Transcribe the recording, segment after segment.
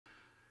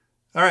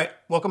All right,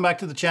 welcome back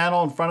to the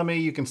channel. In front of me,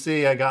 you can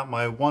see I got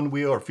my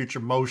Onewheel or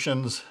Future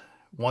Motions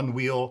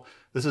Onewheel.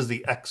 This is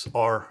the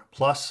XR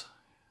Plus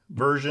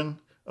version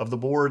of the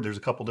board. There's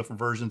a couple different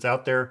versions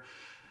out there.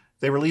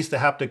 They released the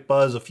Haptic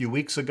Buzz a few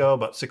weeks ago,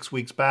 about 6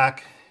 weeks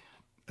back.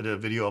 I did a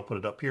video, I'll put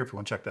it up here if you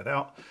want to check that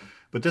out.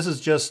 But this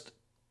is just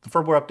the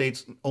firmware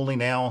updates only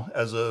now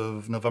as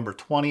of November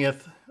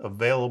 20th,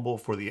 available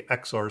for the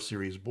XR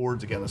Series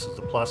boards. Again, this is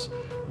the Plus.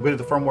 I'm going to do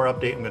the firmware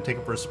update. I'm going to take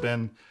it for a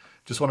spin.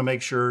 Just want to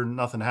make sure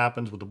nothing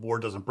happens with the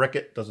board, doesn't brick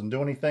it, doesn't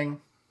do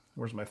anything.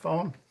 Where's my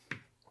phone?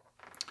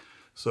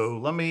 So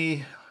let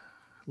me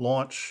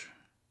launch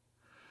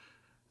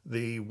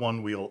the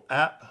Onewheel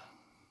app.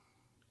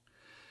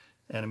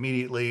 And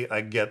immediately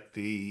I get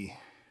the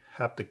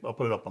Haptic, I'll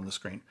put it up on the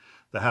screen,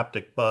 the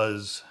Haptic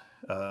Buzz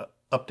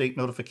update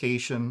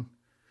notification.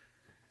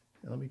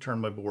 And let me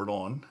turn my board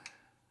on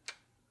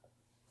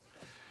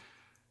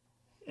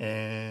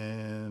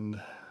and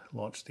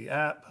launch the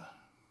app.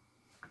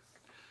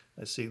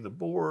 I see the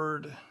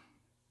board.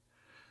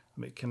 Let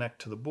me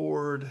connect to the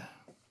board.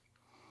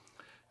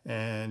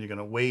 And you're going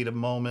to wait a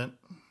moment.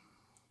 It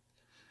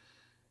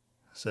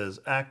says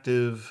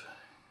active.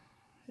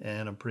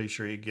 And I'm pretty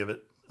sure you give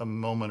it a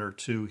moment or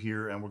two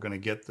here and we're going to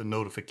get the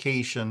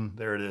notification.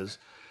 There it is.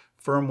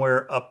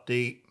 Firmware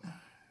update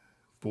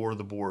for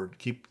the board.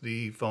 Keep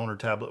the phone or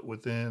tablet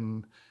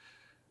within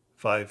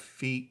 5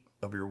 feet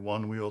of your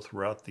Onewheel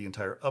throughout the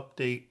entire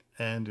update.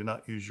 And do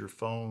not use your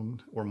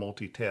phone or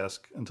multitask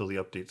until the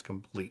update's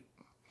complete.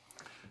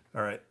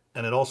 All right,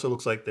 and it also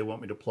looks like they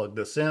want me to plug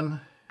this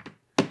in.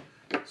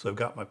 So I've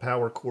got my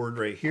power cord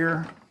right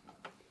here.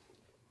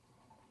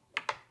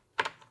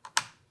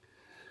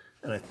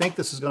 And I think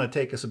this is going to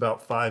take us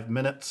about 5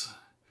 minutes.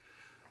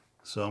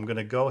 So I'm going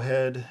to go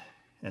ahead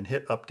and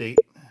hit update.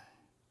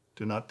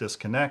 Do not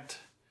disconnect.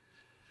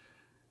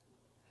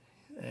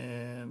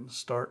 And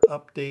start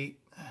update.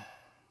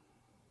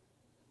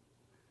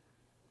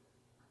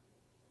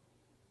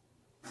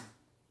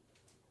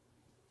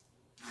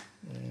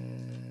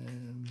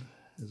 And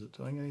is it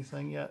doing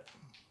anything yet?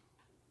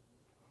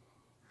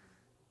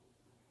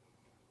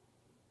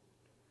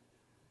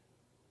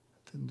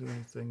 Didn't do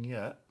anything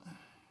yet.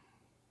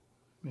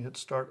 Let me hit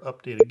start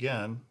update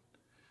again.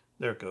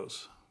 There it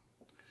goes.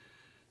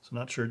 So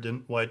not sure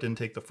why it didn't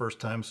take the first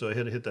time, so I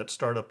had to hit that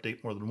start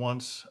update more than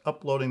once.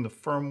 Uploading the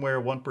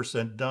firmware,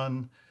 1%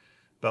 done,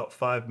 about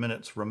 5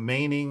 minutes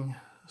remaining.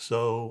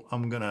 So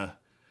I'm gonna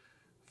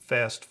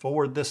fast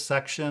forward this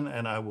section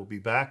and I will be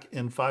back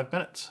in 5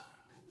 minutes.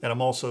 And I'm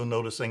also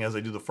noticing as I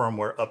do the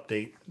firmware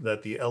update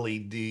that the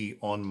LED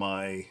on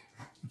my,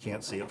 you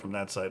can't see it from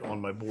that side, on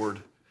my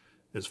board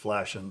is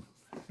flashing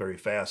very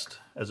fast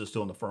as it's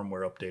doing the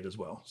firmware update as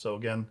well. So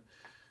again,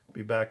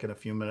 be back in a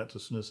few minutes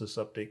as soon as this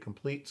update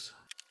completes.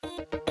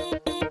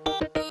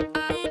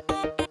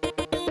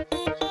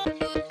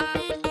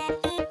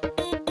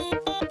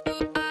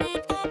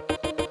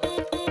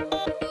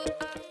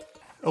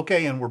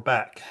 Okay, and we're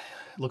back.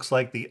 Looks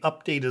like the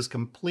update is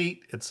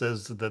complete. It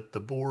says that the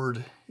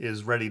board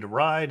is ready to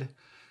ride.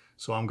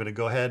 So I'm going to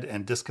go ahead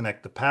and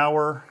disconnect the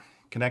power,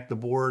 connect the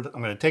board.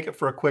 I'm going to take it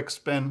for a quick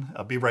spin.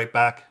 I'll be right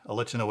back. I'll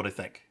let you know what I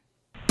think.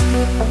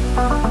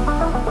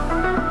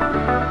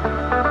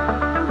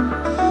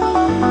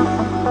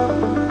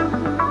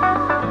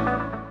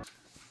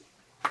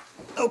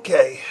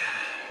 Okay,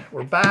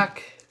 we're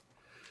back.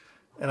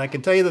 And I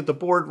can tell you that the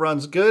board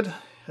runs good.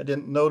 I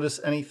didn't notice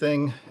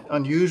anything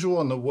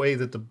unusual in the way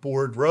that the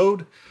board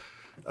rode.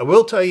 I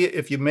will tell you,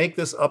 if you make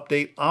this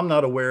update, I'm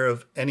not aware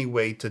of any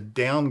way to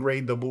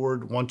downgrade the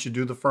board once you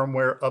do the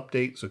firmware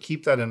update, so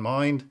keep that in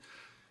mind.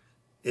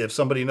 If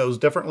somebody knows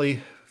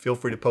differently, feel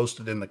free to post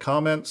it in the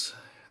comments.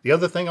 The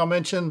other thing I'll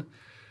mention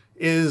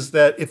is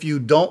that if you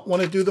don't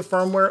want to do the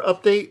firmware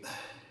update,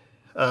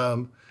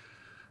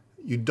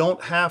 you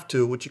don't have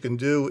to. What you can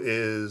do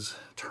is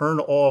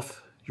turn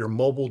off your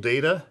mobile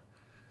data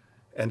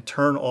and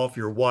turn off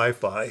your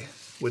Wi-Fi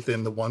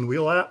within the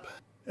Onewheel app.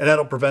 And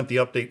that'll prevent the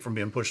update from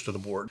being pushed to the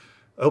board.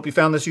 I hope you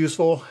found this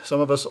useful. Some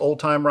of us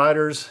old-time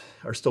riders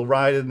are still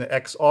riding the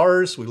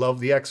XRs. We love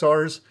the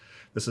XRs.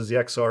 This is the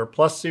XR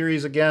Plus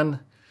series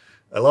again.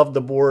 I love the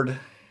board.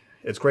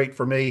 It's great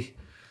for me.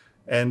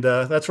 And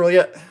that's really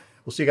it.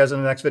 We'll see you guys in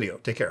the next video.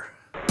 Take care.